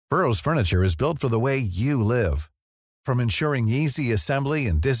Burrow's furniture is built for the way you live. From ensuring easy assembly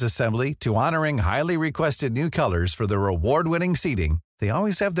and disassembly to honoring highly requested new colors for their award-winning seating, they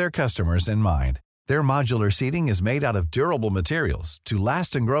always have their customers in mind. Their modular seating is made out of durable materials to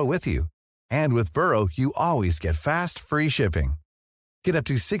last and grow with you. And with Burrow, you always get fast, free shipping. Get up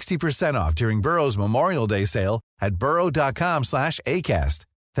to 60% off during Burrow's Memorial Day sale at burrow.com/ACAST.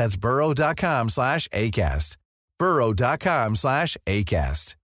 That's burrow.com/ACAST.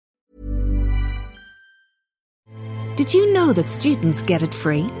 burrow.com/ACAST. Did you know that students get it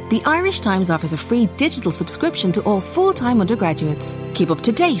free? The Irish Times offers a free digital subscription to all full-time undergraduates. Keep up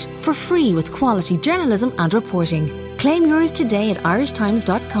to date for free with quality journalism and reporting. Claim yours today at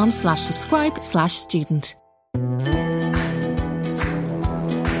irishtimes.com/subscribe/student.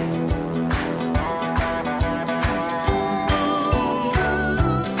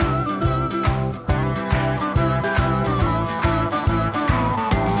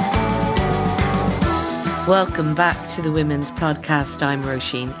 Welcome back to the Women's Podcast. I'm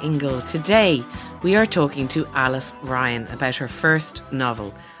Roisin Ingle. Today we are talking to Alice Ryan about her first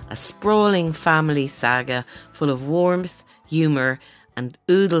novel, a sprawling family saga full of warmth, humour and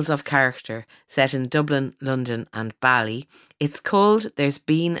oodles of character set in Dublin, London and Bali. It's called There's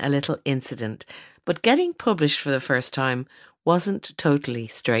Been a Little Incident, but getting published for the first time wasn't totally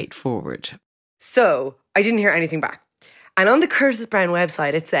straightforward. So I didn't hear anything back. And on the Curtis Brown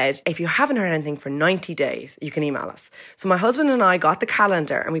website, it said, if you haven't heard anything for 90 days, you can email us. So my husband and I got the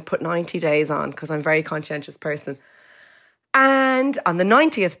calendar and we put 90 days on because I'm a very conscientious person. And on the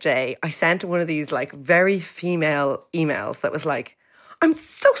 90th day, I sent one of these like very female emails that was like, I'm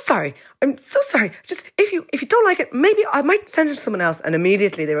so sorry. Just if you don't like it, maybe I might send it to someone else. And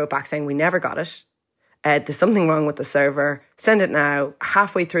immediately they wrote back saying, we never got it. There's something wrong with the server. Send it now.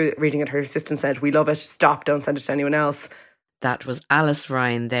 Halfway through reading it, her assistant said, we love it. Stop. Don't send it to anyone else. That was Alice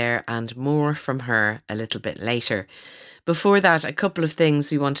Ryan there, and more from her a little bit later. Before that, a couple of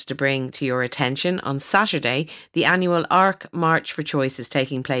things we wanted to bring to your attention. On Saturday, the annual ARC March for Choice is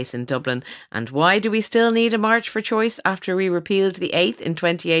taking place in Dublin. And why do we still need a March for Choice after we repealed the 8th in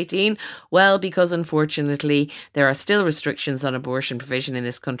 2018? Well, because unfortunately there are still restrictions on abortion provision in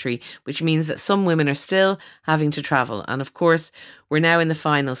this country, which means that some women are still having to travel. And of course, we're now in the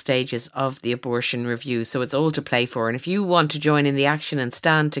final stages of the abortion review, so it's all to play for. And if you want to join in the action and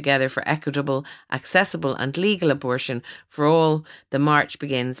stand together for equitable, accessible and legal abortion for all, the march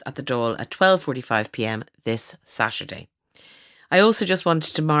begins at the Dáil at 12:45pm this Saturday. I also just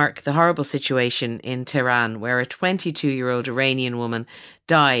wanted to mark the horrible situation in Tehran, where a 22-year-old Iranian woman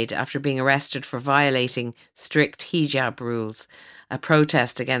died after being arrested for violating strict hijab rules, a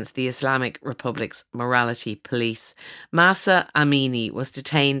protest against the Islamic Republic's morality police. Mahsa Amini was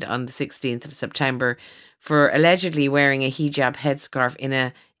detained on the 16th of September for allegedly wearing a hijab headscarf in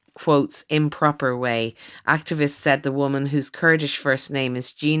a quotes, improper way. Activists said the woman, whose Kurdish first name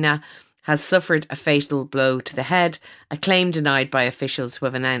is Gina, has suffered a fatal blow to the head, a claim denied by officials who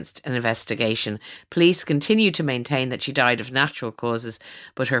have announced an investigation. Police continue to maintain that she died of natural causes,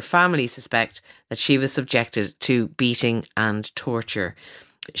 but her family suspect that she was subjected to beating and torture.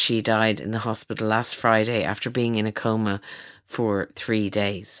 She died in the hospital last Friday after being in a coma for 3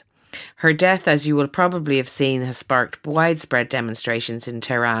 days. Her death, as you will probably have seen, has sparked widespread demonstrations in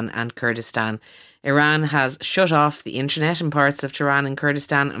Tehran and Kurdistan. Iran has shut off the internet in parts of Tehran and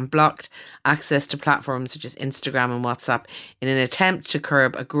Kurdistan and blocked access to platforms such as Instagram and WhatsApp in an attempt to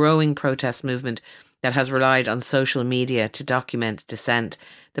curb a growing protest movement that has relied on social media to document dissent.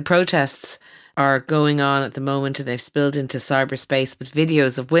 The protests are going on at the moment and they've spilled into cyberspace with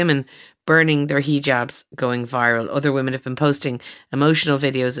videos of women burning their hijabs going viral. Other women have been posting emotional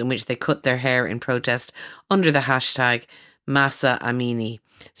videos in which they cut their hair in protest under the hashtag Mahsa Amini.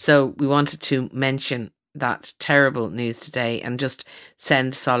 So we wanted to mention that terrible news today and just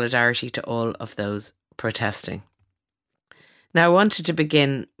send solidarity to all of those protesting. Now, I wanted to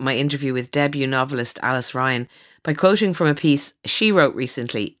begin my interview with debut novelist Alice Ryan by quoting from a piece she wrote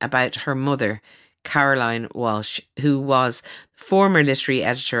recently about her mother, Caroline Walsh, who was former literary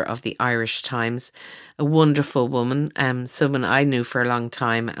editor of the Irish Times, a wonderful woman, someone I knew for a long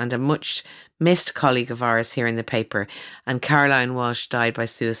time and a much missed colleague of ours here in the paper. And Caroline Walsh died by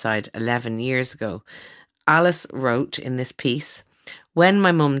suicide 11 years ago. Alice wrote in this piece, "When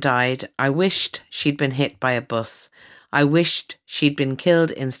my mum died, I wished she'd been hit by a bus. I wished she'd been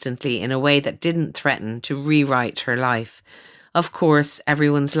killed instantly in a way that didn't threaten to rewrite her life. Of course,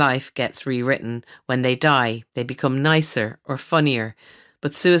 everyone's life gets rewritten. When they die, they become nicer or funnier.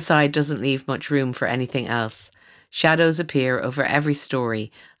 But suicide doesn't leave much room for anything else. Shadows appear over every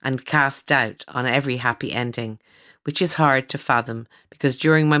story and cast doubt on every happy ending. which is hard to fathom because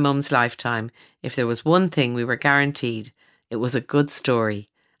during my mum's lifetime, if there was one thing we were guaranteed, it was a good story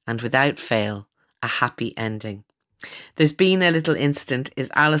and without fail, a happy ending. There's Been a Little Incident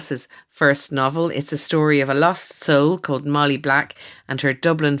is Alice's first novel. It's a story of a lost soul called Molly Black and her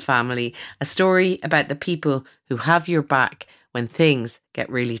Dublin family, a story about the people who have your back when things get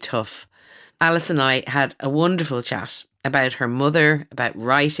really tough. Alice and I had a wonderful chat about her mother, about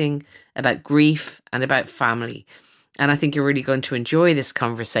writing, about grief and about family. And I think you're really going to enjoy this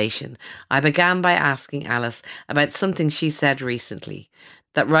conversation. I began by asking Alice about something she said recently,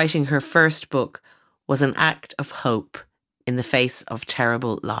 that writing her first book was an act of hope in the face of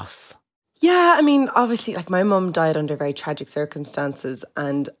terrible loss. Yeah, I mean, obviously, like my mum died under very tragic circumstances,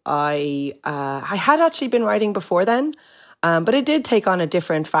 and I had actually been writing before then, but it did take on a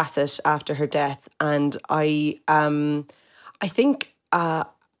different facet after her death. And I think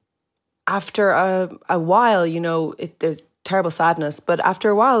after a while, you know, there's terrible sadness, but after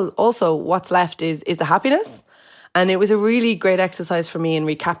a while, also what's left is the happiness. And it was a really great exercise for me in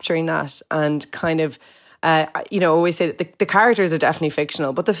recapturing that and kind of, always say that the characters are definitely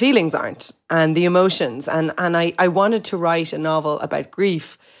fictional, but the feelings aren't, and the emotions. And I wanted to write a novel about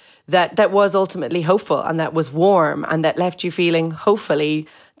grief that was ultimately hopeful and that was warm and that left you feeling, hopefully,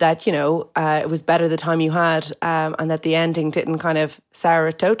 that, it was better the time you had, and that the ending didn't kind of sour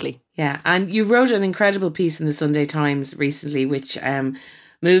it totally. Yeah, and you wrote an incredible piece in the Sunday Times recently, which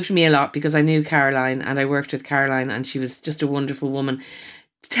moved me a lot because I knew Caroline and I worked with Caroline and she was just a wonderful woman.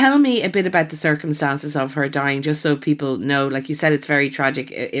 Tell me a bit about the circumstances of her dying, just so people know. Like you said, it's very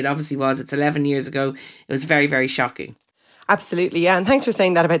tragic. It obviously was. It's 11 years ago. It was very, very shocking. Absolutely, yeah. And thanks for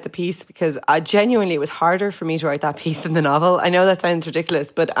saying that about the piece, because genuinely it was harder for me to write that piece than the novel. I know that sounds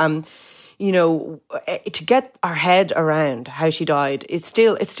ridiculous, but to get our head around how she died, it's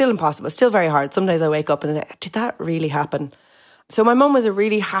still impossible. It's still very hard. Sometimes I wake up and think, did that really happen? So my mum was a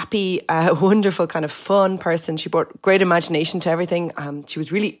really happy, wonderful, kind of fun person. She brought great imagination to everything. She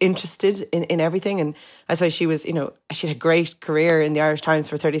was really interested in everything. And that's why she was, she had a great career in the Irish Times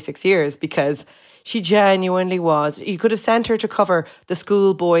for 36 years, because she genuinely was. You could have sent her to cover the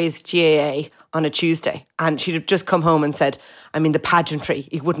schoolboys GAA on a Tuesday and she'd have just come home and said, the pageantry,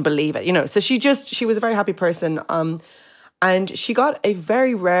 you wouldn't believe it, So she was a very happy person. And she got a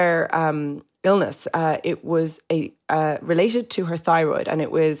very rare illness. It was related to her thyroid, and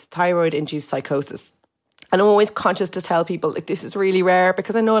it was thyroid-induced psychosis. And I'm always conscious to tell people, like, this is really rare,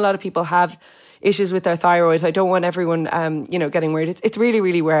 because I know a lot of people have issues with their thyroid. I don't want everyone, getting worried. It's really,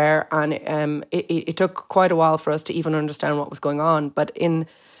 really rare, and it took quite a while for us to even understand what was going on. But in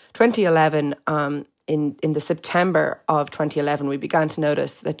 2011, in the September of 2011, we began to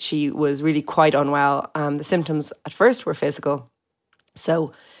notice that she was really quite unwell. The symptoms at first were physical.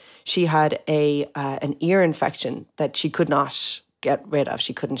 So she had an ear infection that she could not get rid of.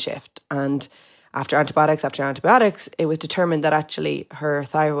 She couldn't shift. And after antibiotics, it was determined that actually her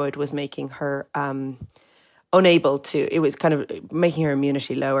thyroid was making her unable to, it was kind of making her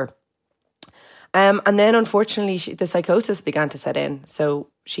immunity lower. And then unfortunately, the psychosis began to set in. So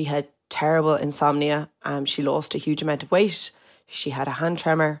she had terrible insomnia. She lost a huge amount of weight. She had a hand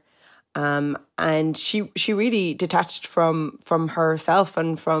tremor. And she really detached from herself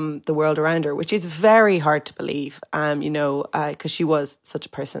and from the world around her, which is very hard to believe, because she was such a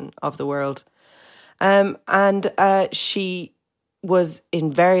person of the world. And she was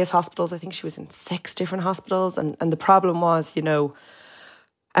in various hospitals. I think she was in 6 different hospitals. And the problem was,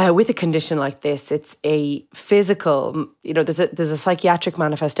 with a condition like this, it's a physical, there's a psychiatric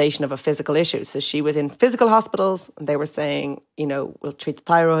manifestation of a physical issue. So she was in physical hospitals and they were saying, we'll treat the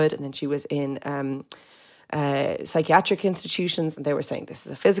thyroid. And then she was in psychiatric institutions and they were saying this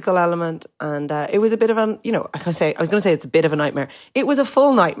is a physical element. And it was a bit of I was going to say it's a bit of a nightmare. It was a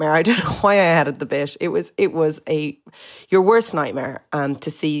full nightmare. I don't know why I added the bit. It was your worst nightmare,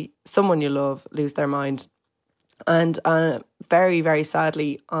 to see someone you love lose their mind. And very, very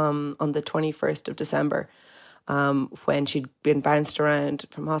sadly, on the 21st of December, when she'd been bounced around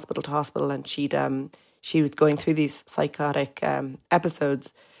from hospital to hospital and she was going through these psychotic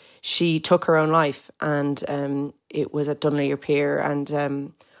episodes, she took her own life. And it was at Dunleer Pier.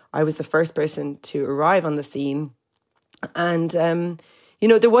 And I was the first person to arrive on the scene. And,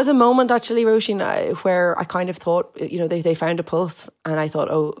 there was a moment actually, Roisin, where I kind of thought, they found a pulse. And I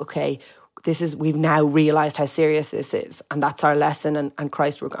thought, oh, okay, we've now realised how serious this is, and that's our lesson. And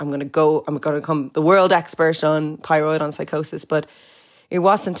Christ, I'm going to become the world expert on thyroid, on psychosis. But it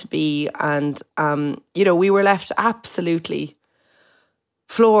wasn't to be, and we were left absolutely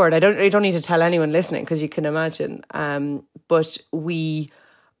floored. I don't need to tell anyone listening because you can imagine. But we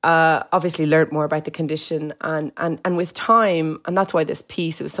obviously learnt more about the condition, and with time, and that's why this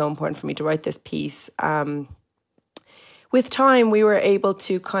piece, it was so important for me to write this piece. With time, we were able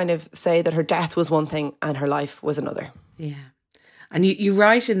to kind of say that her death was one thing and her life was another. Yeah. And you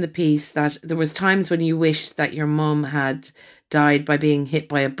write in the piece that there was times when you wished that your mum had died by being hit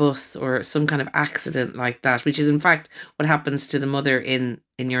by a bus or some kind of accident like that, which is in fact what happens to the mother in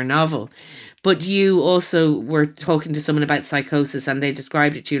your novel. But you also were talking to someone about psychosis, and they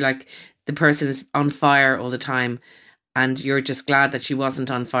described it to you like the person is on fire all the time and you're just glad that she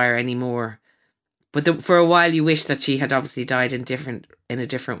wasn't on fire anymore. But for a while you wished that she had obviously died in a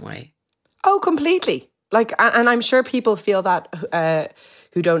different way. Oh, completely. Like, and I'm sure people feel that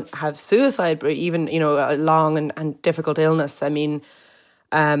who don't have suicide, but even, you know, a long and difficult illness. I mean,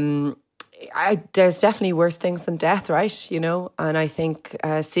 there's definitely worse things than death, right? You know, and I think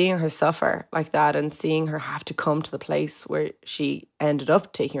seeing her suffer like that and seeing her have to come to the place where she ended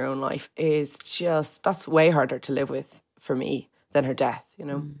up taking her own life is just, that's way harder to live with for me than her death, you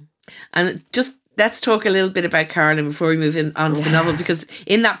know. And just let's talk a little bit about Caroline before we move on to the novel, because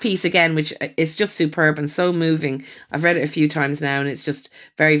in that piece again, which is just superb and so moving, I've read it a few times now and it's just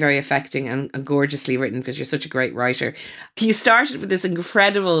very, very affecting and gorgeously written because you're such a great writer. You started with this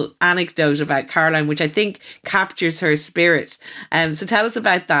incredible anecdote about Caroline, which I think captures her spirit. So tell us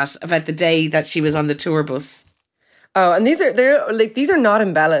about that, about the day that she was on the tour bus. Oh, and these are not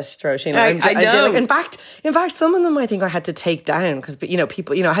embellished, Roisin. I know. In fact, some of them I think I had to take down because, you know,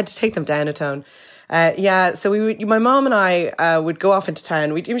 people, you know, I had to take them down a tone. So my mom and I would go off into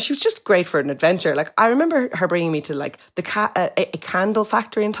town. She was just great for an adventure. Like, I remember her bringing me to like a candle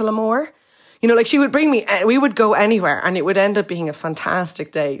factory in Tullamore. You know, like she would bring me. We would go anywhere, and it would end up being a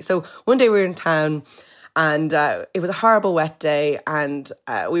fantastic day. So one day we were in town. And it was a horrible wet day, and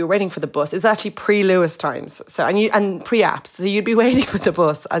we were waiting for the bus. It was actually pre-Lewis times, so and pre-apps. So you'd be waiting for the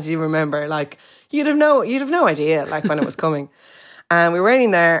bus, as you remember. Like you'd have no idea, like when it was coming. And we were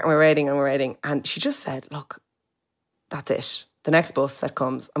waiting there, and we were waiting, and she just said, "Look, that's it. The next bus that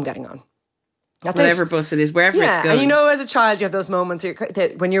comes, I'm getting on. That's whatever bus it is, wherever it's going." And you know, as a child, you have those moments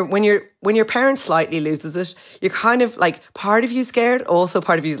that when your parent slightly loses it, you're kind of like, part of you scared, also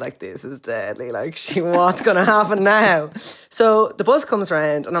part of you's like, this is deadly. Like, what's going to happen now? So the bus comes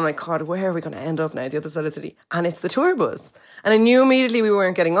around, and I'm like, God, where are we going to end up now? The other side of the city, and it's the tour bus. And I knew immediately we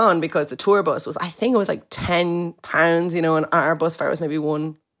weren't getting on because the tour bus was, I think it was like £10, you know, and our bus fare was maybe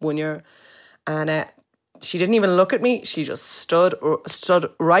 €1. And she didn't even look at me. She just stood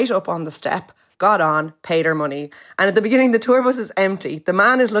right up on the step, got on, paid her money. And at the beginning, the tour bus is empty. The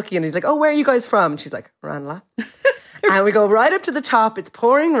man is looking and he's like, "Oh, where are you guys from?" And she's like, "Ranelagh." And we go right up to the top. It's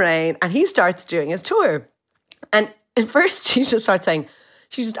pouring rain. And he starts doing his tour. And at first, she just starts saying,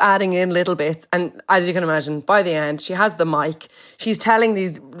 she's just adding in little bits. And as you can imagine, by the end, she has the mic. She's telling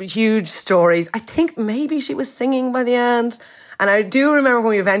these huge stories. I think maybe she was singing by the end. And I do remember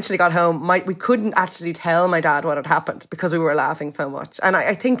when we eventually got home, we couldn't actually tell my dad what had happened because we were laughing so much. And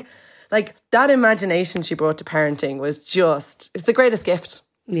I think, like, that imagination she brought to parenting it's the greatest gift.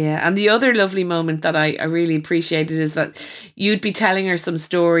 Yeah, and the other lovely moment that I really appreciated is that you'd be telling her some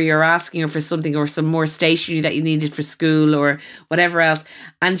story or asking her for something or some more stationery that you needed for school or whatever else,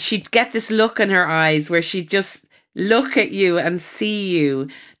 and she'd get this look in her eyes where she'd just look at you and see you.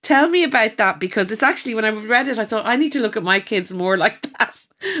 Tell me about that, because it's actually, when I read it, I thought, I need to look at my kids more like that.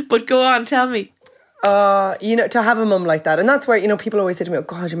 But go on, tell me. You know, to have a mum like that. And that's where, you know, people always say to me, "Oh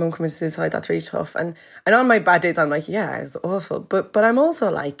God, your mum committed suicide, that's really tough." And on my bad days, I'm like, yeah, it's awful. But I'm also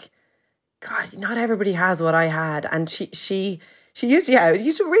like, God, not everybody has what I had. And she used to, it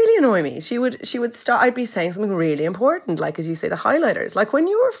used to really annoy me. She would start, I'd be saying something really important, like, as you say, the highlighters. Like when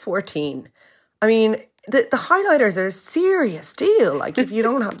you were 14, I mean, the highlighters are a serious deal. Like if you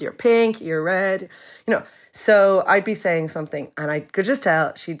don't have your pink, your red, you know. So I'd be saying something and I could just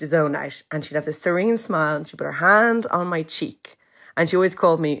tell she'd zone out, and she'd have this serene smile and she'd put her hand on my cheek, and she always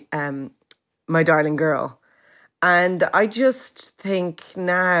called me my darling girl. And I just think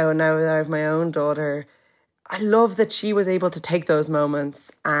now that I have my own daughter, I love that she was able to take those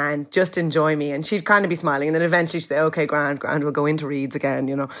moments and just enjoy me. And she'd kind of be smiling, and then eventually she'd say, "Okay, grand, we'll go into reads again,"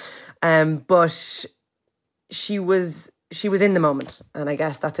 you know. But she was in the moment, and I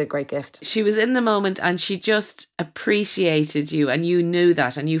guess that's a great gift. She was in the moment and she just appreciated you, and you knew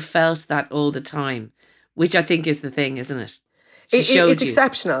that and you felt that all the time, which I think is the thing, isn't it? It's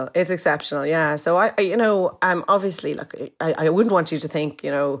exceptional. It's exceptional, yeah. So I you know, obviously, look, I wouldn't want you to think,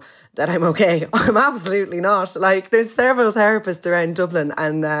 you know, that I'm okay. I'm absolutely not. Like, there's several therapists around Dublin,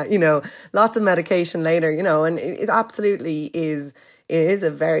 and you know, lots of medication later, you know, and it absolutely is. It is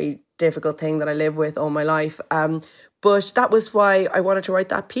a very difficult thing that I live with all my life. But that was why I wanted to write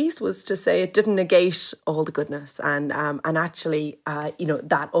that piece, was to say it didn't negate all the goodness, and actually, that's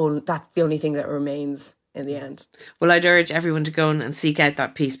the only thing that remains in the end. Well, I'd urge everyone to go and seek out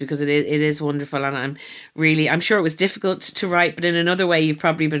that piece, because it is wonderful, and I'm sure it was difficult to write, but in another way, you've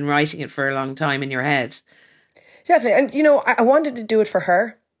probably been writing it for a long time in your head. Definitely, and I wanted to do it for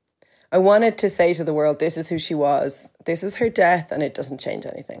her. I wanted to say to the world, this is who she was, this is her death, and it doesn't change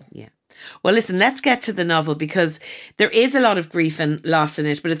anything. Yeah. Well, listen, let's get to the novel, because there is a lot of grief and loss in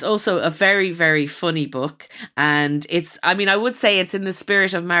it, but it's also a very, very funny book. And I would say it's in the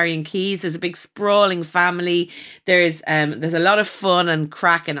spirit of Marian Keyes. There's a big sprawling family. There's a lot of fun and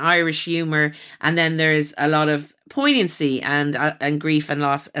crack and Irish humour. And then there's a lot of poignancy and grief and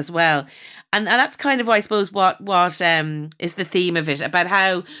loss as well. And that's kind of, I suppose, what is the theme of it, about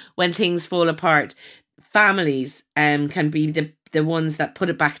how when things fall apart, families can be the ones that put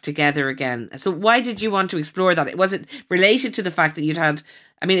it back together again. So why did you want to explore that? Was it related to the fact that you'd had,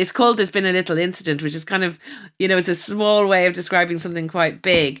 it's called There's Been a Little Incident, which is kind of, it's a small way of describing something quite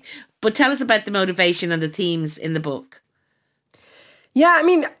big. But tell us about the motivation and the themes in the book. Yeah,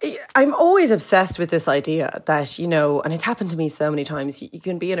 I'm always obsessed with this idea that, and it's happened to me so many times, you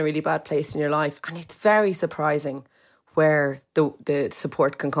can be in a really bad place in your life, and it's very surprising where the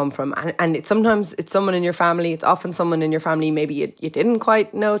support can come from. And sometimes it's someone in your family, it's often someone in your family maybe you didn't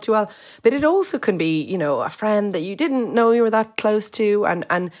quite know too well, but it also can be, a friend that you didn't know you were that close to.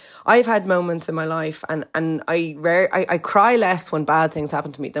 And I've had moments in my life, and I cry less when bad things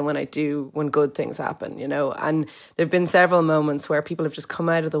happen to me than when I do when good things happen, and there've been several moments where people have just come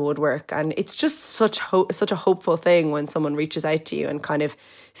out of the woodwork, and it's just such a hopeful thing when someone reaches out to you and kind of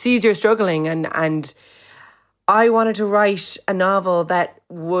sees you're struggling. And I wanted to write a novel that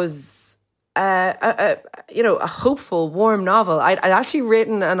was, a hopeful, warm novel. I'd actually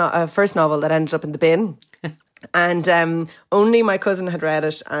written a first novel that ended up in the bin, and only my cousin had read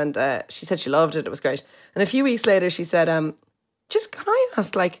it, and she said she loved it. It was great. And a few weeks later, she said, "Just can I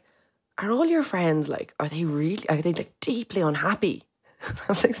ask, are all your friends are they deeply unhappy?" I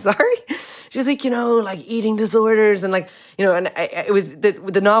was like, "Sorry." She was like, eating disorders and and it was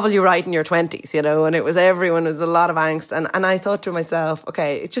the novel you write in your 20s, and it was everyone was a lot of angst. And I thought to myself,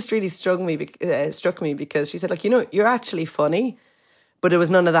 okay, it just really struck me because she said, you're actually funny, but there was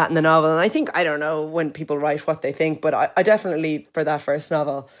none of that in the novel. And I think, I don't know when people write what they think, but I definitely, for that first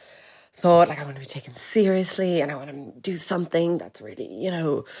novel, thought I want to be taken seriously and I want to do something that's really,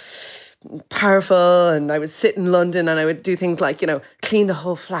 powerful. And I would sit in London and I would do things like, clean the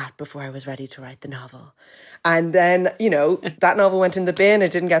whole flat before I was ready to write the novel. And then, that novel went in the bin,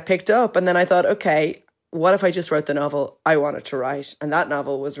 it didn't get picked up. And then I thought, okay, what if I just wrote the novel I wanted to write? And that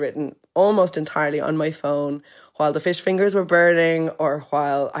novel was written almost entirely on my phone while the fish fingers were burning, or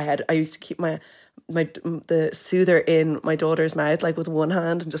while I used to keep the soother in my daughter's mouth, with one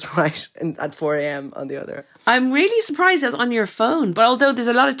hand, and just write at 4 a.m. on the other. I'm really surprised it's on your phone, but although there's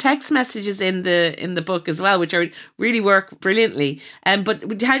a lot of text messages in the book as well, which really work brilliantly.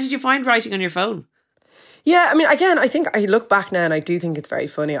 But how did you find writing on your phone? Yeah, again, I think I look back now and I do think it's very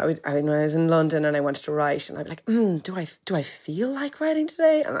funny. When I was in London and I wanted to write, and I'd be like, do I feel like writing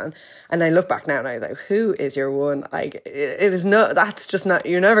today? And I look back now and I'm like, who is your one? It is that's just not,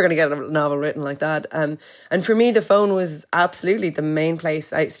 you're never going to get a novel written like that. And for me, the phone was absolutely the main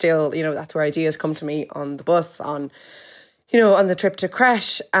place. I still, that's where ideas come to me, on the bus, on the trip to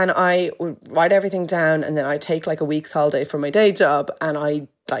creche, and I would write everything down, and then I'd take a week's holiday from my day job, and I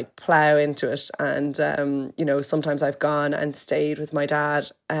plough into it. And, sometimes I've gone and stayed with my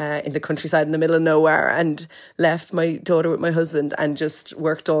dad in the countryside in the middle of nowhere, and left my daughter with my husband and just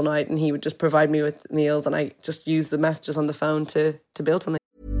worked all night, and he would just provide me with meals, and I just used the messages on the phone to build something.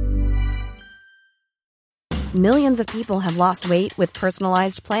 Millions of people have lost weight with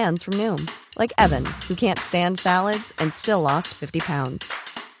personalized plans from Noom. Like Evan, who can't stand salads and still lost 50 pounds.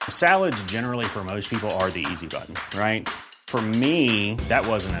 Salads generally for most people are the easy button, right? For me, that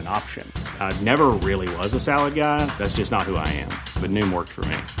wasn't an option. I never really was a salad guy. That's just not who I am. But Noom worked for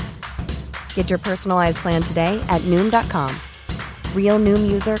me. Get your personalized plan today at Noom.com. Real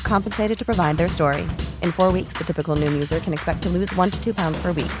Noom user compensated to provide their story. In 4 weeks, the typical Noom user can expect to lose 1 to 2 pounds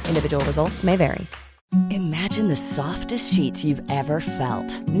per week. Individual results may vary. Imagine the softest sheets you've ever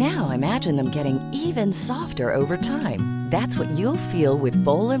felt. Now imagine them getting even softer over time. That's what you'll feel with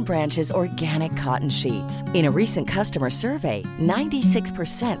Boll & Branch's organic cotton sheets. In a recent customer survey,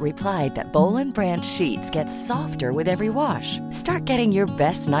 96% replied that Boll & Branch sheets get softer with every wash. Start getting your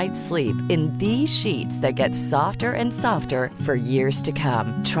best night's sleep in these sheets that get softer and softer for years to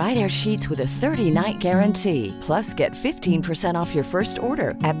come. Try their sheets with a 30-night guarantee. Plus, get 15% off your first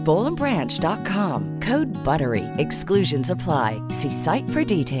order at bollandbranch.com. Code BUTTERY. Exclusions apply. See site for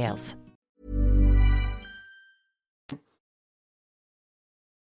details.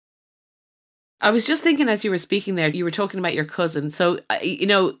 I was just thinking as you were speaking there, you were talking about your cousin. So,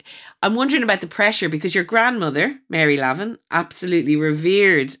 I'm wondering about the pressure because your grandmother, Mary Lavin, absolutely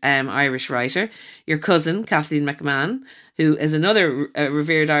revered Irish writer. Your cousin, Kathleen McMahon, who is another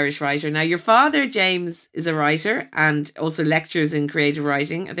revered Irish writer. Now, your father, James, is a writer and also lectures in creative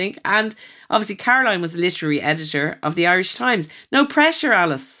writing, I think. And obviously, Caroline was the literary editor of the Irish Times. No pressure,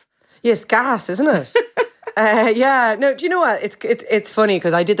 Alice. Yes, gas, isn't it? Yeah, no, do you know what? It's funny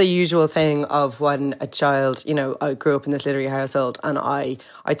because I did the usual thing of when a child, I grew up in this literary household and I'd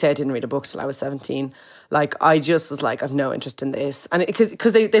say I didn't read a book till I was 17. Like, I just was like, I've no interest in this. And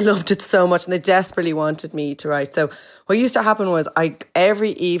because they loved it so much and they desperately wanted me to write. So what used to happen was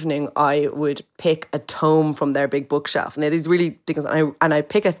every evening I would pick a tome from their big bookshelf. And they had these really big ones. And I'd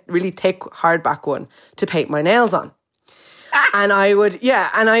pick a really thick hardback one to paint my nails on. And I would take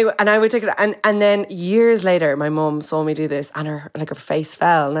it. And then years later, my mum saw me do this and her face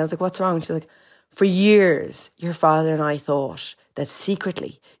fell. And I was like, what's wrong? And she's like, for years, your father and I thought that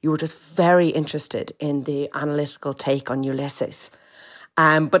secretly you were just very interested in the analytical take on Ulysses.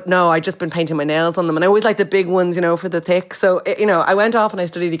 But no, I'd just been painting my nails on them. And I always liked the big ones, for the thick. So, I went off and I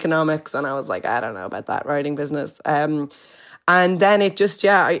studied economics and I was like, I don't know about that writing business. And then it just,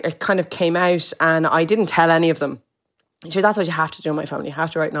 it kind of came out and I didn't tell any of them. Sure, that's what you have to do in my family. You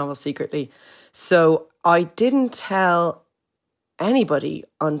have to write novels secretly. So I didn't tell anybody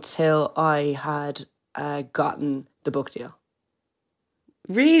until I had gotten the book deal.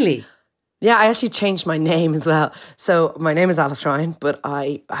 Really? Yeah, I actually changed my name as well. So my name is Alice Ryan, but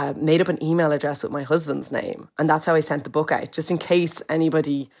I made up an email address with my husband's name. And that's how I sent the book out, just in case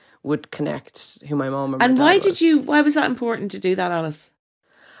anybody would connect who my mom or my dad was. And why was that important to do that, Alice?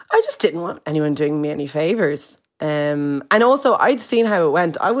 I just didn't want anyone doing me any favours. And also I'd seen how it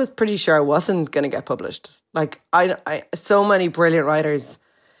went. I was pretty sure I wasn't going to get published. Like I so many brilliant writers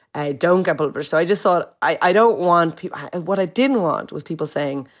don't get published. So I just thought I don't want people. What I didn't want was people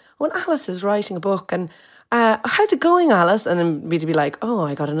saying, "When Alice is writing a book, and how's it going, Alice?" And then me to be like, "Oh,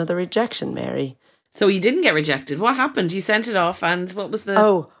 I got another rejection, Mary." So you didn't get rejected. What happened? You sent it off, and what was the?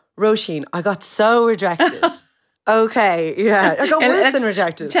 Oh, Roisin, I got so rejected. Okay, yeah. I got worse than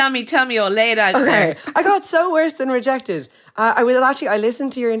rejected. Tell me all, lay it out okay. there. I got so worse than rejected. I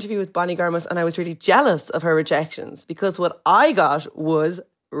listened to your interview with Bonnie Garmus and I was really jealous of her rejections because what I got was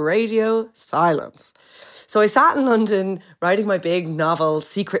radio silence. So I sat in London writing my big novel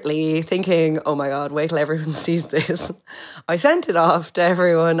secretly thinking, oh my God, wait till everyone sees this. I sent it off to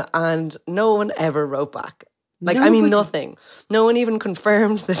everyone and no one ever wrote back. Nothing. No one even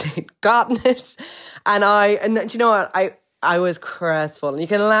confirmed that they'd gotten it. And do you know what? I was crestful. And you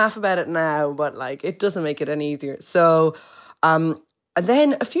can laugh about it now, but it doesn't make it any easier. So, and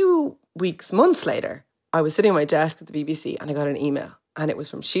then a few months later, I was sitting at my desk at the BBC and I got an email. And it was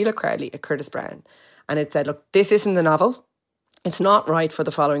from Sheila Crowley at Curtis Brown. And it said, look, this isn't the novel. It's not right for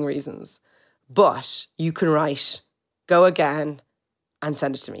the following reasons. But you can write, go again and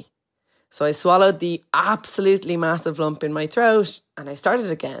send it to me. So I swallowed the absolutely massive lump in my throat and I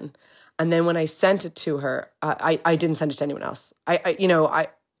started again. And then when I sent it to her, I didn't send it to anyone else. I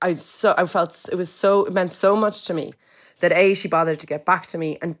felt it meant so much to me that A, she bothered to get back to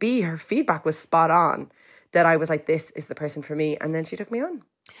me, and B, her feedback was spot on, that I was like, this is the person for me. And then she took me on.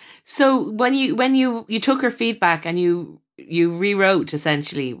 So when you took her feedback and you rewrote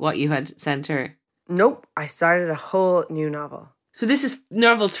essentially what you had sent her? Nope. I started a whole new novel. So this is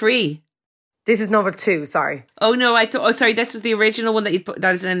novel 3? This is novel 2, sorry. Oh no, sorry, this was the original one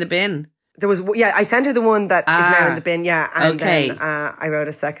that is in the bin. I sent her the one that is now in the bin, and okay. Then I wrote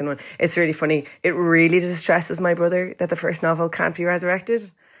a second one. It's really funny. It really distresses my brother that the first novel can't be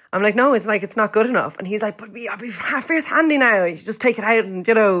resurrected. I'm like, no, it's not good enough. And he's like, but I'll be fierce handy now. You just take it out and,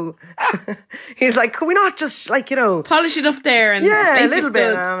 he's like, could we not just polish it up there and a little bit.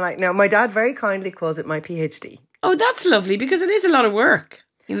 And I'm like, no, my dad very kindly calls it my PhD. Oh, that's lovely because it is a lot of work.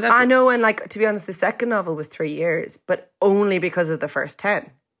 I know, and to be honest, the second novel was 3 years, but only because of the first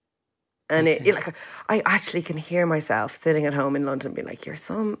 10. And I actually can hear myself sitting at home in London being like, you're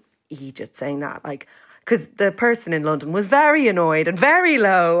some idiot saying that. because the person in London was very annoyed and very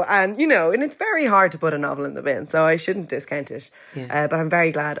low, and and it's very hard to put a novel in the bin, so I shouldn't discount it. But I'm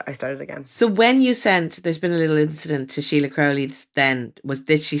very glad I started again. So when you sent, there's been a little incident to Sheila Crowley. Then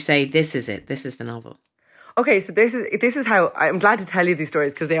did she say, "This is it? This is the novel"? Okay, so this is how I'm glad to tell you these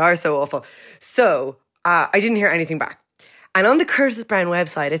stories because they are so awful. So I didn't hear anything back. And on the Curtis Brown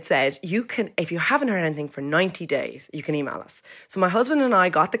website, it said, if you haven't heard anything for 90 days, you can email us. So my husband and I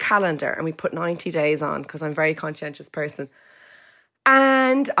got the calendar and we put 90 days on because I'm a very conscientious person.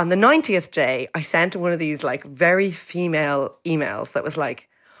 And on the 90th day, I sent one of these like very female emails that was like,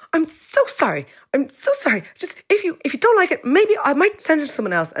 I'm so sorry. Just if you don't like it, maybe I might send it to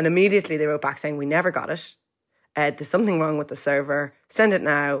someone else. And immediately they wrote back saying, we never got it. There's something wrong with the server. Send it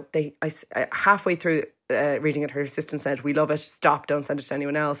now. Halfway through reading it, her assistant said, we love it. Stop. Don't send it to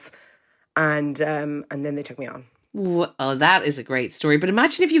anyone else. And then they took me on. Oh, that is a great story. But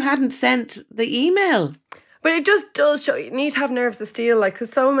imagine if you hadn't sent the email. But it just does show you need to have nerves of steel. Like,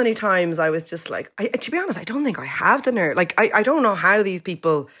 because so many times I was just like, to be honest, I don't think I have the nerve. Like, I don't know how these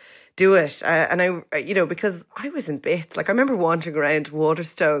people do it. And because I was in bits. Like, I remember wandering around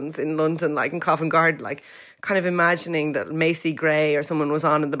Waterstones in London, like in Covent Garden, like kind of imagining that Macy Gray or someone was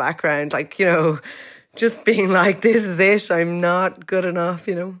on in the background, like, just being like, this is it. I'm not good enough,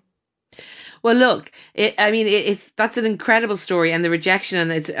 Well, look, that's an incredible story, and the rejection,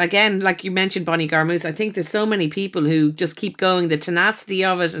 and it's, again, like you mentioned, Bonnie Garmoose, I think there's so many people who just keep going, the tenacity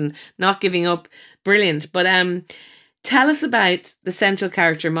of it and not giving up, brilliant. But tell us about the central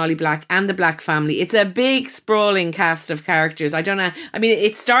character, Molly Black, and the Black family. It's a big, sprawling cast of characters. I don't know. I mean,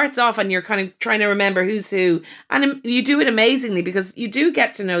 it starts off and you're kind of trying to remember who's who. And you do it amazingly because you do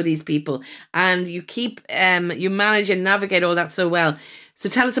get to know these people and you keep, you manage and navigate all that so well. So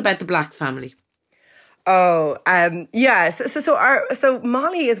tell us about the Black family. Oh, yeah. So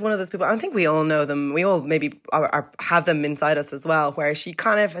Molly is one of those people. I think we all know them. We all maybe have them inside us as well, where she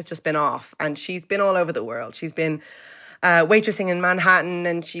kind of has just been off, and she's been all over the world. She's been waitressing in Manhattan,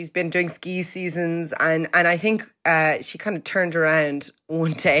 and she's been doing ski seasons, and I think she kind of turned around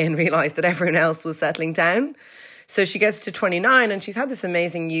one day and realised that everyone else was settling down. So she gets to 29 and she's had this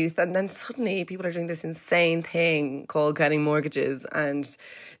amazing youth, and then suddenly people are doing this insane thing called getting mortgages and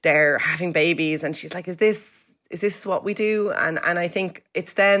they're having babies, and she's like, is this what we do? And I think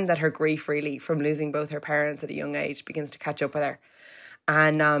it's then that her grief really from losing both her parents at a young age begins to catch up with her.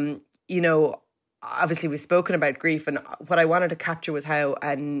 And obviously we've spoken about grief, and what I wanted to capture was how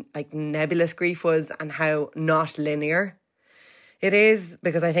nebulous grief was and how not linear it is,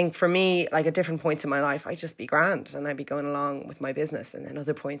 because I think for me, like at different points in my life, I'd just be grand and I'd be going along with my business, and then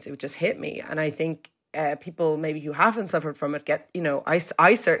other points it would just hit me. And I think people maybe who haven't suffered from it get,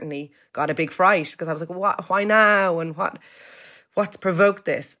 I certainly got a big fright because I was like, why now? And what's provoked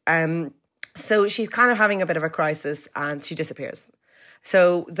this? So she's kind of having a bit of a crisis and she disappears.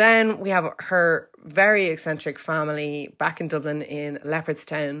 So then we have her very eccentric family back in Dublin in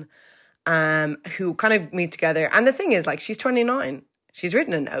Leopardstown, who kind of meet together. And the thing is, like, she's 29. She's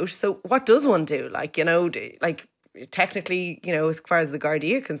written a note. So what does one do? Technically, as far as the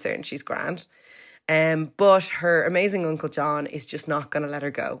Gardaí are concerned, she's grand. But her amazing Uncle John is just not going to let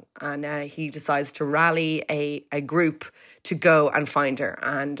her go. And he decides to rally a group to go and find her.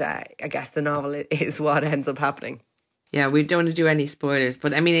 And I guess the novel is what ends up happening. Yeah, we don't want to do any spoilers,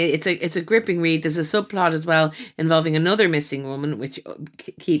 but I mean, it's a gripping read. There's a subplot as well involving another missing woman, which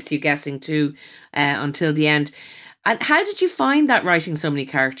keeps you guessing too until the end. And how did you find that, writing so many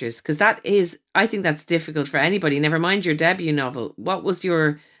characters? Because I think that's difficult for anybody, never mind your debut novel.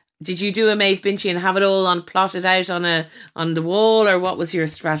 Did you do a Maeve Binchy and have it all plotted out on the wall, or what was your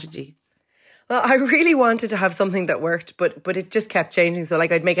strategy? Well, I really wanted to have something that worked, but it just kept changing. So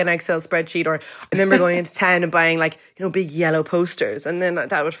like I'd make an Excel spreadsheet, or I remember going into town and buying big yellow posters, and then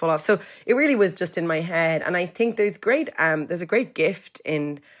that would fall off. So it really was just in my head. And I think there's a great gift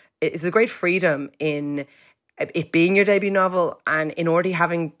it's a great freedom in it being your debut novel, and in already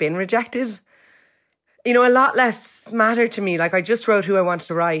having been rejected. A lot less mattered to me. Like, I just wrote who I wanted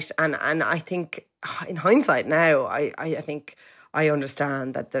to write, and I think in hindsight now, I think I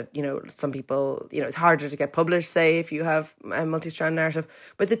understand that some people, it's harder to get published, say, if you have a multi-strand narrative.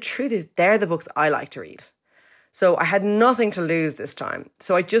 But the truth is, they're the books I like to read. So I had nothing to lose this time.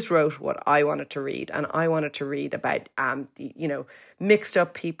 So I just wrote what I wanted to read. And I wanted to read about, mixed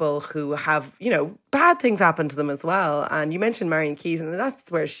up people who have, bad things happen to them as well. And you mentioned Marion Keyes, and that's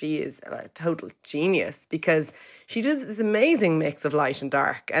where she is a total genius, because she does this amazing mix of light and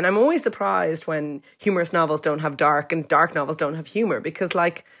dark. And I'm always surprised when humorous novels don't have dark and dark novels don't have humor, because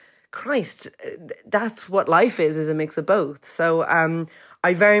Christ, that's what life is a mix of both. So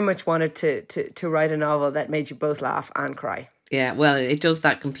I very much wanted to write a novel that made you both laugh and cry. Yeah, well, it does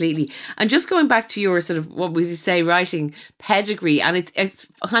that completely. And just going back to your sort of, what would you say, writing pedigree, and it's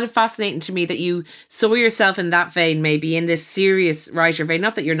kind of fascinating to me that you saw yourself in that vein, maybe in this serious writer vein.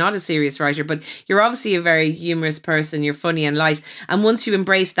 Not that you're not a serious writer, but you're obviously a very humorous person. You're funny and light. And once you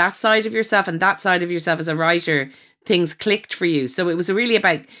embrace that side of yourself and that side of yourself as a writer, things clicked for you. So it was really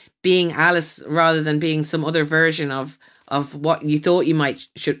about being Alice rather than being some other version of what you thought you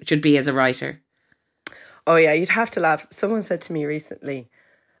should be as a writer. Oh yeah, you'd have to laugh. Someone said to me recently,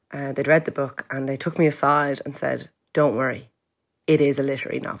 they'd read the book and they took me aside and said, "Don't worry, it is a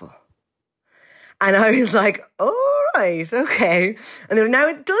literary novel." And I was like, "All right, okay." And they were, now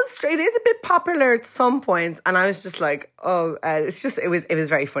it is a bit popular at some points. And I was just like, it was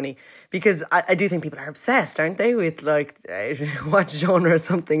very funny, because I do think people are obsessed, aren't they, with like what genre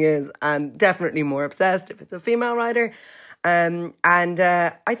something is, and definitely more obsessed if it's a female writer.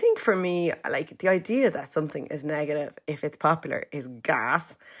 I think for me, like, the idea that something is negative if it's popular is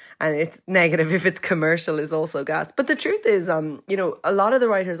gas, and it's negative if it's commercial is also gas. But the truth is, a lot of the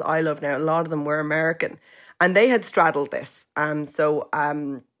writers I love now, a lot of them were American, and they had straddled this. I'm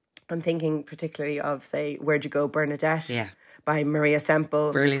thinking particularly of, say, Where'd You Go, Bernadette? Yeah. By Maria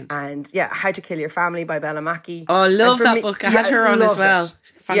Semple. Brilliant. And How to Kill Your Family by Bella Mackie. Oh, I love that book. I had her on as well.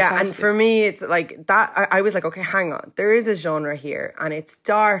 Fantastic. Yeah, and for me, it's like that. I was like, okay, hang on. There is a genre here, and it's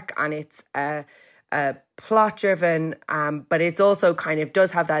dark, and it's plot driven, but it's also kind of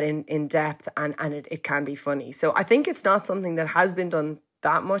does have that in depth, and it can be funny. So I think it's not something that has been done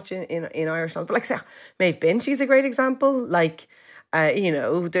that much in Irish novels. But like, say, Maeve Binchy's a great example. Like,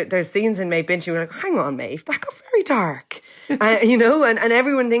 there's scenes in Maeve Binchy where you're like, hang on, Maeve, that got very dark. And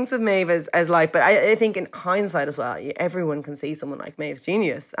everyone thinks of Maeve as light. But I think in hindsight as well, everyone can see someone like Maeve's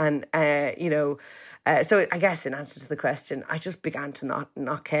genius. And, so I guess in answer to the question, I just began to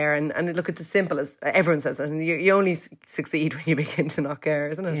not care. And look, it's as simple as everyone says that. And you only succeed when you begin to not care,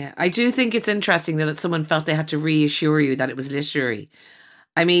 isn't it? Yeah, I do think it's interesting that someone felt they had to reassure you that it was literary.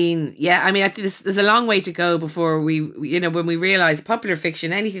 I think there's a long way to go before when we realise popular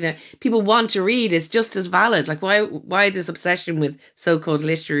fiction, anything that people want to read, is just as valid. Like, why this obsession with so-called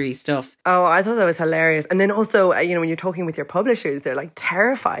literary stuff? Oh, I thought that was hilarious. And then also, when you're talking with your publishers, they're like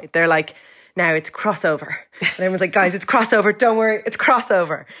terrified. They're like, now it's crossover. And everyone's like, guys, it's crossover. Don't worry, it's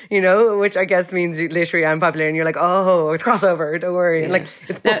crossover. Which I guess means literary and popular. And you're like, oh, it's crossover. Don't worry. Yeah. And like,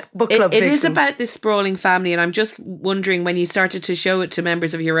 it's book club fiction. It is about this sprawling family. And I'm just wondering, when you started to show it to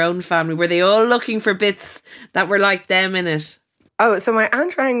members of your own family, were they all looking for bits that were like them in it? Oh, so my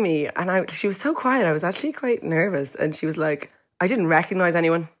aunt rang me, and she was so quiet. I was actually quite nervous. And she was like, I didn't recognise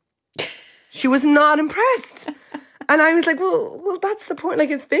anyone. She was not impressed. And I was like, well, that's the point. Like,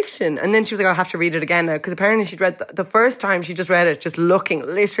 it's fiction. And then she was like, I'll have to read it again now. Because apparently she'd read the first time, she just read it, just looking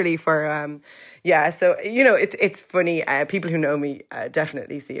literally for, So, it's funny. People who know me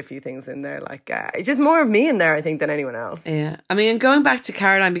definitely see a few things in there. Like, it's just more of me in there, I think, than anyone else. Yeah. I mean, and going back to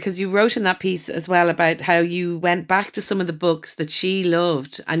Caroline, because you wrote in that piece as well about how you went back to some of the books that she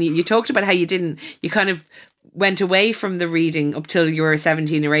loved. And you talked about how you kind of went away from the reading up till you were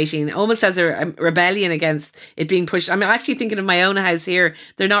 17 or 18, almost as a rebellion against it being pushed. I'm actually thinking of my own house here.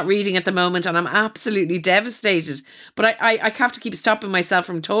 They're not reading at the moment, and I'm absolutely devastated. But I have to keep stopping myself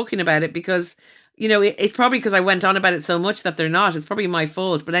from talking about it, because it's probably because I went on about it so much that they're not. It's probably my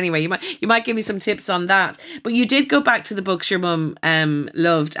fault. But anyway, you might give me some tips on that. But you did go back to the books your mum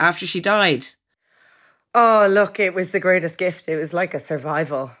loved after she died. Oh, look, it was the greatest gift. It was like a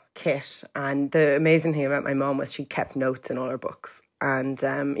survival kit. And the amazing thing about my mum was she kept notes in all her books. And,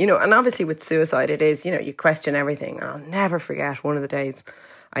 and obviously with suicide, it is, you question everything. And I'll never forget one of the days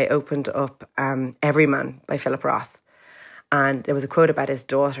I opened up Everyman by Philip Roth. And there was a quote about his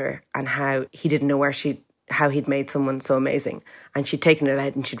daughter and how he didn't know how he'd made someone so amazing. And she'd taken it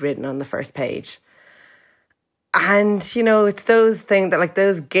out and she'd written on the first page. And, it's those things that, like,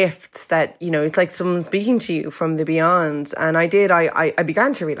 those gifts that, it's like someone speaking to you from the beyond. And I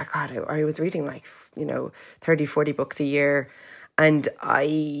began to read, like, God, I was reading like, 30, 40 books a year. And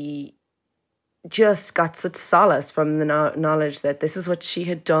I just got such solace from the knowledge that this is what she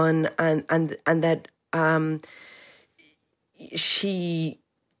had done, and that she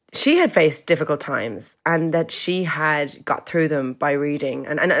had faced difficult times, and that she had got through them by reading.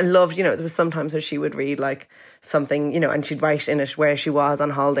 And I loved, there was sometimes where she would read like something, and she'd write in it where she was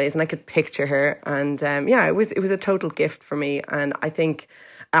on holidays, and I could picture her. And it was a total gift for me. And I think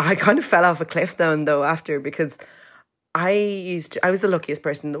I kind of fell off a cliff though after, because I was the luckiest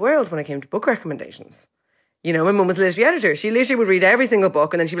person in the world when it came to book recommendations. My mum was literary editor. She literally would read every single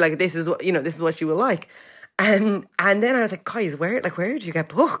book, and then she'd be like, this is what you will like. And then I was like, guys, where do you get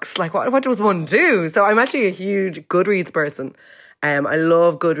books? Like, what does one do? So I'm actually a huge Goodreads person. I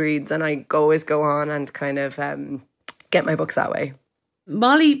love Goodreads, and I always go on and kind of get my books that way.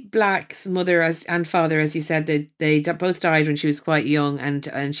 Molly Black's mother and father, as you said, they both died when she was quite young, and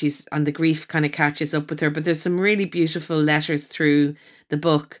the grief kind of catches up with her. But there's some really beautiful letters through the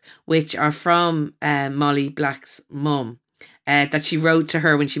book, which are from Molly Black's mum. That she wrote to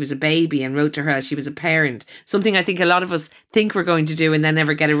her when she was a baby and wrote to her as she was a parent. Something I think a lot of us think we're going to do and then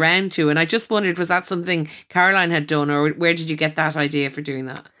never get around to. And I just wondered, was that something Caroline had done, or where did you get that idea for doing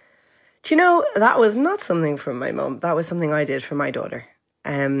that? Do you know, that was not something from my mum. That was something I did for my daughter.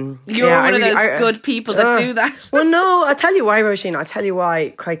 You're one of those good people that do that. Well, no, I'll tell you why, Roisin. I'll tell you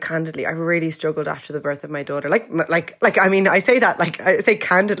why, quite candidly. I really struggled after the birth of my daughter. I mean, I say that, like, I say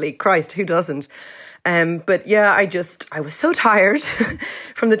candidly, Christ, who doesn't? But yeah, I was so tired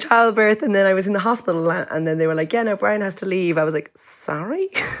from the childbirth, and then I was in the hospital, and then they were like, yeah, no, Brian has to leave. I was like, sorry?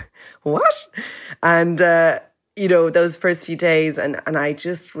 What? And, those first few days, and I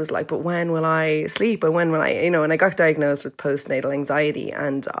just was like, but when will I sleep? And when will I, and I got diagnosed with postnatal anxiety,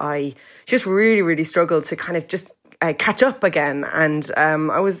 and I just really, really struggled to kind of just catch up again. And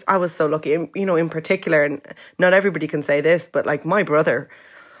I was so lucky, in particular, and not everybody can say this, but like my brother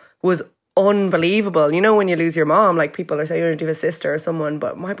was unbelievable. When you lose your mom, like people are saying, do you have a sister or someone,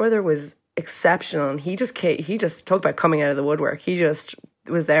 but my brother was exceptional, and he just talked about coming out of the woodwork. He just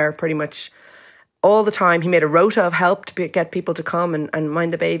was there pretty much all the time. He made a rota of help to get people to come and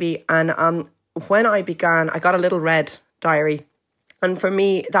mind the baby. And when I began, I got a little red diary, and for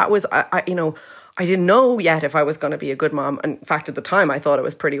me that was I didn't know yet if I was going to be a good mom. In fact, at the time I thought it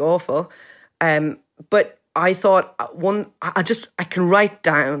was pretty awful, but I thought, I can write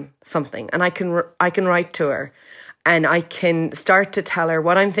down something, and I can write to her, and I can start to tell her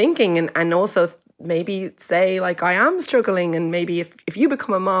what I'm thinking, and also maybe say, like, I am struggling, and maybe if you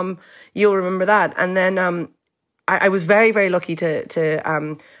become a mom, you'll remember that. And then I was very, very lucky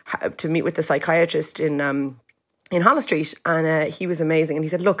to meet with the psychiatrist in Holles Street, and he was amazing. And he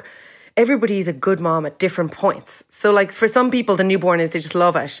said, look, everybody's a good mom at different points. So like for some people, the newborn is, they just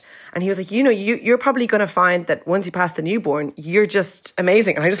love it. And he was like, you're probably going to find that once you pass the newborn, you're just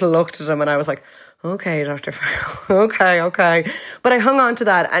amazing. And I just looked at him and I was like, okay, Dr. Farrell, okay. But I hung on to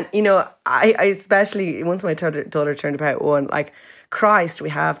that. And, I especially, once my daughter turned about one, like, Christ, we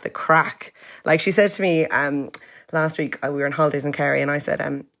have the crack. Like she said to me last week, we were on holidays in Kerry, and I said,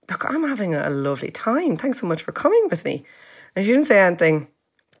 look, I'm having a lovely time. Thanks so much for coming with me. And she didn't say anything.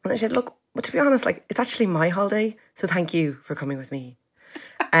 And I said, look, but to be honest, like, it's actually my holiday, so thank you for coming with me.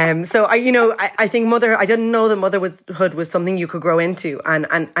 So I think I didn't know that motherhood was something you could grow into,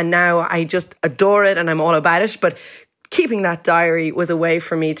 and now I just adore it, and I'm all about it. But keeping that diary was a way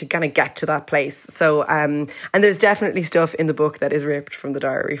for me to kind of get to that place. So, and there's definitely stuff in the book that is ripped from the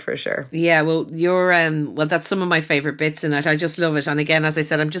diary for sure. Yeah, well, that's some of my favourite bits in it. I just love it. And again, as I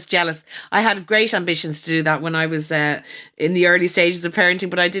said, I'm just jealous. I had great ambitions to do that when I was in the early stages of parenting,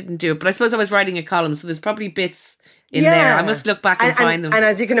 but I didn't do it. But I suppose I was writing a column, so there's probably bits in there. I must look back and find them. And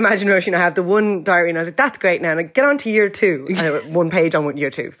as you can imagine, Roisin, I have the one diary, and I was like, that's great now. And I get on to year 2, and one page on year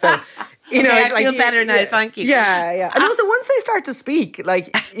 2. So, I feel better now, thank you. Yeah. And also, once they start to speak,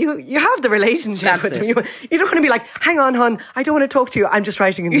 like, you have the relationship with them. You don't want to be like, hang on, hon, I don't want to talk to you. I'm just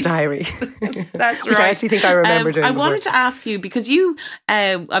writing in the diary. That's Which right. I actually think I remember doing I wanted to ask you, because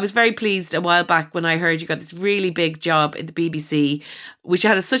I was very pleased a while back when I heard you got this really big job at the BBC, which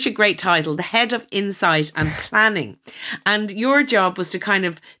had such a great title, the Head of Insight and Planning. And your job was to kind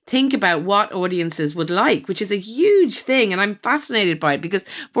of think about what audiences would like, which is a huge thing. And I'm fascinated by it because,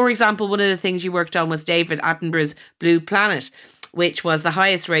 for example, one of the things you worked on was David Attenborough's Blue Planet, which was the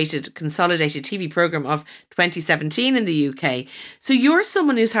highest rated consolidated TV programme of 2017 in the UK. So you're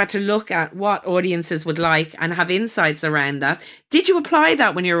someone who's had to look at what audiences would like and have insights around that. Did you apply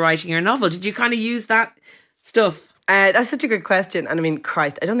that when you were writing your novel? Did you kind of use that stuff? That's such a good question. And I mean,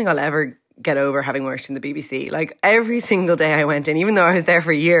 Christ, I don't think I'll ever get over having worked in the BBC. Like, every single day I went in, even though I was there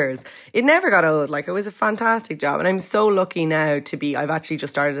for years, it never got old. Like, it was a fantastic job. And I'm so lucky now I've actually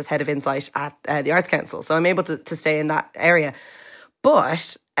just started as Head of Insight at the Arts Council. So I'm able to stay in that area.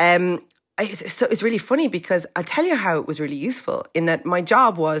 But it's really funny because I'll tell you how it was really useful in that my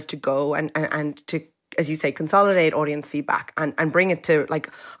job was to go and to, as you say, consolidate audience feedback and bring it to,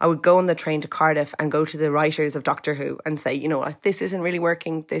 like, I would go on the train to Cardiff and go to the writers of Doctor Who and say, this isn't really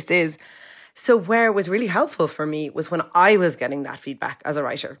working, this is. So where it was really helpful for me was when I was getting that feedback as a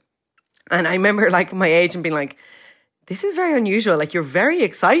writer. And I remember, like, my agent being like, this is very unusual. Like, you're very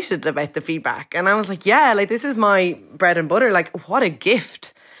excited about the feedback. And I was like, yeah, like, this is my bread and butter. Like, what a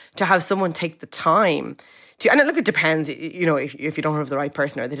gift to have someone take the time And look, it depends, you know, if you don't have the right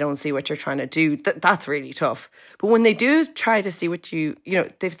person or they don't see what you're trying to do, that's really tough. But when they do try to see what you know,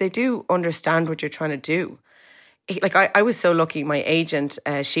 if they do understand what you're trying to do, like I was so lucky, my agent,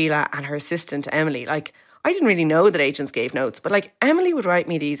 Sheila, and her assistant, Emily, like, I didn't really know that agents gave notes, but like Emily would write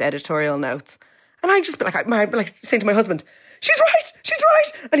me these editorial notes and I'd just be like, I'd be like saying to my husband, she's right.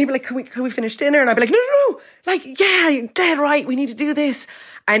 And he'd be like, can we finish dinner? And I'd be like, no. Like, yeah, you're dead right. We need to do this.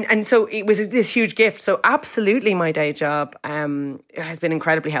 And so it was this huge gift. So absolutely my day job it has been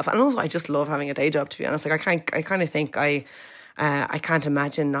incredibly helpful. And also I just love having a day job, to be honest. Like I kind of think I can't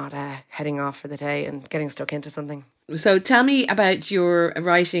imagine not heading off for the day and getting stuck into something. So tell me about your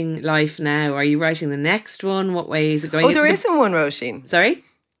writing life now. Are you writing the next one? What way is it going? Oh, there isn't one, Roisin. Sorry?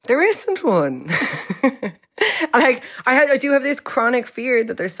 There isn't one. Like, I do have this chronic fear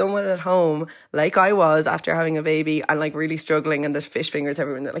that there's someone at home, like I was after having a baby and like really struggling, and there's fish fingers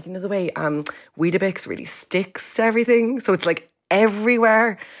everywhere. Like, you know, the way Weetabix really sticks to everything. So it's like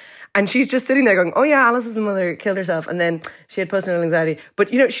everywhere. And she's just sitting there going, oh yeah, Alice's mother killed herself. And then she had postnatal anxiety.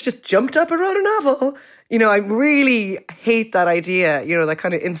 But, you know, she just jumped up and wrote a novel. You know, I really hate that idea, you know, that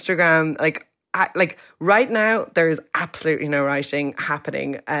kind of Instagram, like right now, there is absolutely no writing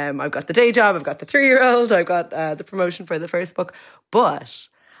happening. I've got the day job, I've got the 3-year-old, I've got the promotion for the first book. But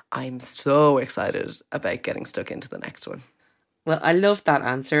I'm so excited about getting stuck into the next one. Well, I love that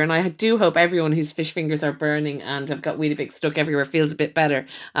answer, and I do hope everyone whose fish fingers are burning and have got Weetabix stuck everywhere feels a bit better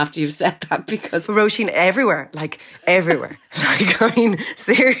after you've said that, because Roisin, everywhere. Like, I mean,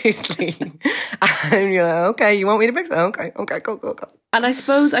 seriously. And you're like, okay, you want Weetabix? Okay, go. And I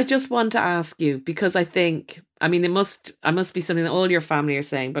suppose I just want to ask you, because I think, I mean, it must be something that all your family are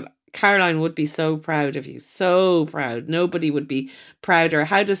saying, but Caroline would be so proud of you, so proud. Nobody would be prouder.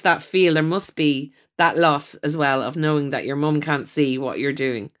 How does that feel? There must be that loss as well of knowing that your mum can't see what you're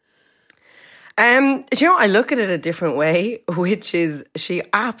doing. Do you know, I look at it a different way, which is she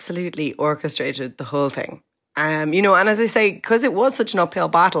absolutely orchestrated the whole thing. You know, and as I say, because it was such an uphill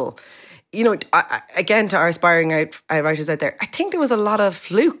battle, you know, again, to our aspiring writers out there, I think there was a lot of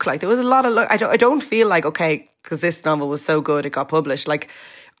fluke. Like, there was a lot of luck. I don't feel like, okay, because this novel was so good, it got published. Like,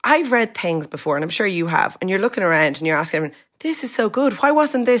 I've read things before, and I'm sure you have, and you're looking around and you're asking everyone, this is so good. Why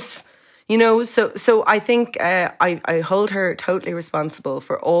wasn't this? You know, so I think I hold her totally responsible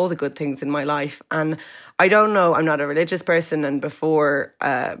for all the good things in my life. And I don't know, I'm not a religious person. And before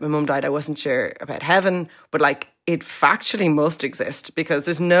my mum died, I wasn't sure about heaven. But like, it factually must exist, because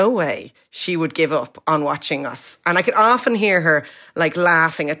there's no way she would give up on watching us. And I can often hear her like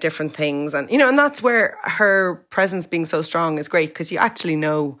laughing at different things. And, you know, and that's where her presence being so strong is great, because you actually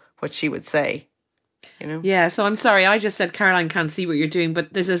know what she would say. You know? Yeah, so I'm sorry, I just said Caroline can't see what you're doing,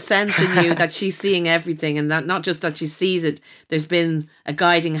 but there's a sense in you that she's seeing everything, and that not just that she sees it, there's been a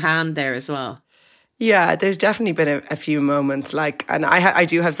guiding hand there as well. Yeah, there's definitely been a few moments, like, and I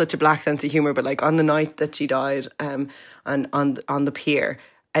do have such a black sense of humour, but like on the night that she died, and on the pier,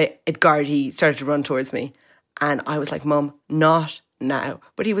 Gardaí started to run towards me, and I was like, Mum, not now.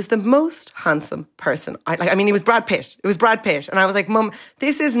 But he was the most handsome person. I mean, he was Brad Pitt. It was Brad Pitt. And I was like, Mum,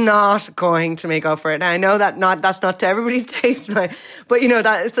 this is not going to make up for it. Now, I know that's not to everybody's taste, but you know,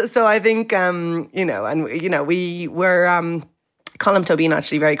 so I think, you know, and you know, we were, Colm Tóibín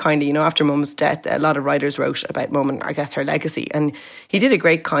actually very kindly, you know, after Mum's death, a lot of writers wrote about Mum and I guess her legacy. And he did a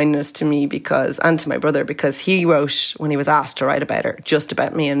great kindness to me and to my brother, because he wrote, when he was asked to write about her, just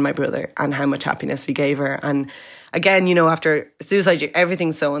about me and my brother and how much happiness we gave her. And again, you know, after suicide,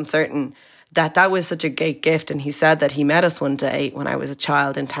 everything's so uncertain, that was such a great gift. And he said that he met us one day when I was a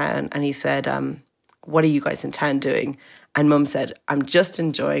child in town, and he said, what are you guys in town doing? And Mum said, I'm just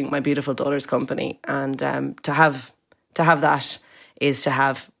enjoying my beautiful daughter's company. And to have that is to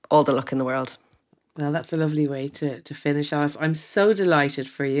have all the luck in the world. Well, that's a lovely way to finish, Alice. I'm so delighted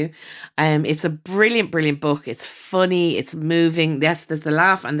for you. It's a brilliant, brilliant book. It's funny. It's moving. Yes, there's the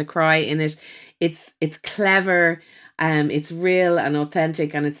laugh and the cry in it. It's clever. It's real and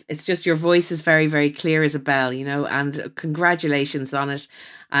authentic, and it's just, your voice is very, very clear as a bell, you know, and congratulations on it.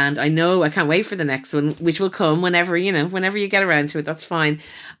 And I know I can't wait for the next one, which will come whenever you get around to it. That's fine.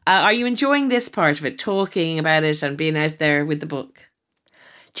 Are you enjoying this part of it, talking about it and being out there with the book?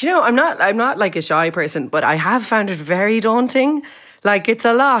 Do you know, I'm not like a shy person, but I have found it very daunting. Like, it's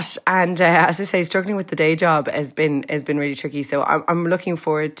a lot. And as I say, struggling with the day job has been really tricky. So I'm looking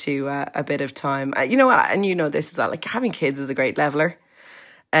forward to a bit of time. You know what? And you know this is like having kids is a great leveler.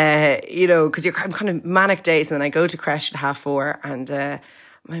 You know, because I'm kind of manic days, and then I go to creche at 4:30. And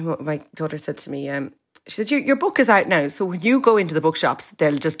my daughter said to me, she said, your book is out now. So when you go into the bookshops,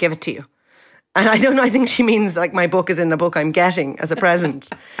 they'll just give it to you. And I don't know, I think she means like my book is in the book I'm getting as a present,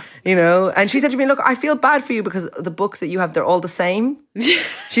 you know. And she said to me, look, I feel bad for you because the books that you have, they're all the same.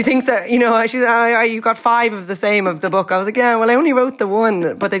 She thinks that, you know, she said, you got 5 of the same of the book. I was like, yeah, well, I only wrote the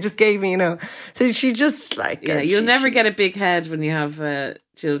one, but they just gave me, you know. So she just like... Yeah, you'll never get a big head when you have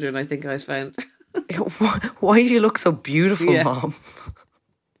children, I think I found. Why do you look so beautiful, Mom?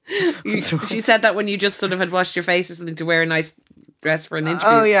 She said that when you just sort of had washed your face or something to wear a nice dress for an interview.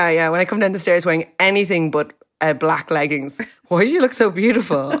 Oh, yeah. When I come down the stairs wearing anything but black leggings, why do you look so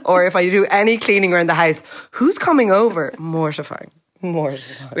beautiful? Or if I do any cleaning around the house, who's coming over? Mortifying.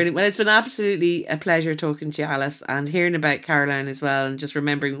 Brilliant. Well, it's been absolutely a pleasure talking to you, Alice, and hearing about Caroline as well, and just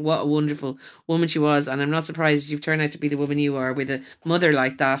remembering what a wonderful woman she was. And I'm not surprised you've turned out to be the woman you are with a mother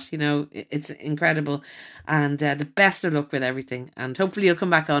like that. You know, it's incredible. And the best of luck with everything. And hopefully you'll come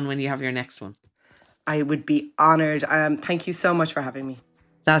back on when you have your next one. I would be honoured. Thank you so much for having me.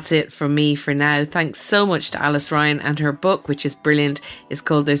 That's it from me for now. Thanks so much to Alice Ryan, and her book, which is brilliant, is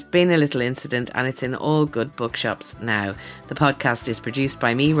called There's Been a Little Incident, and it's in all good bookshops now. The podcast is produced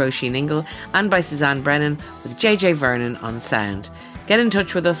by me, Roisin Ingle, and by Suzanne Brennan, with JJ Vernon on sound. Get in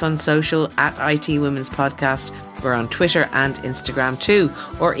touch with us on social at IT Women's Podcast. We're on Twitter and Instagram too,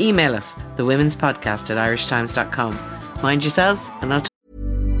 or email us, thewomenspodcast@irishtimes.com. Mind yourselves, and I'll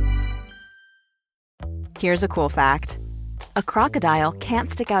Here's a cool fact. A crocodile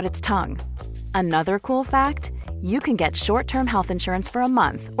can't stick out its tongue. Another cool fact, you can get short-term health insurance for a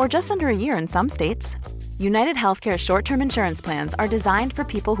month or just under a year in some states. United Healthcare short-term insurance plans are designed for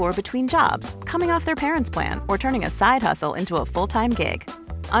people who are between jobs, coming off their parents' plan, or turning a side hustle into a full-time gig.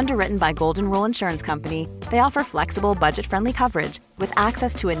 Underwritten by Golden Rule Insurance Company, they offer flexible, budget-friendly coverage with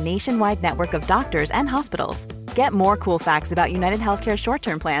access to a nationwide network of doctors and hospitals. Get more cool facts about United Healthcare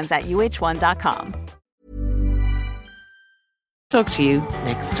short-term plans at uh1.com. talk to you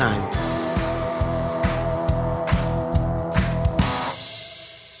next time.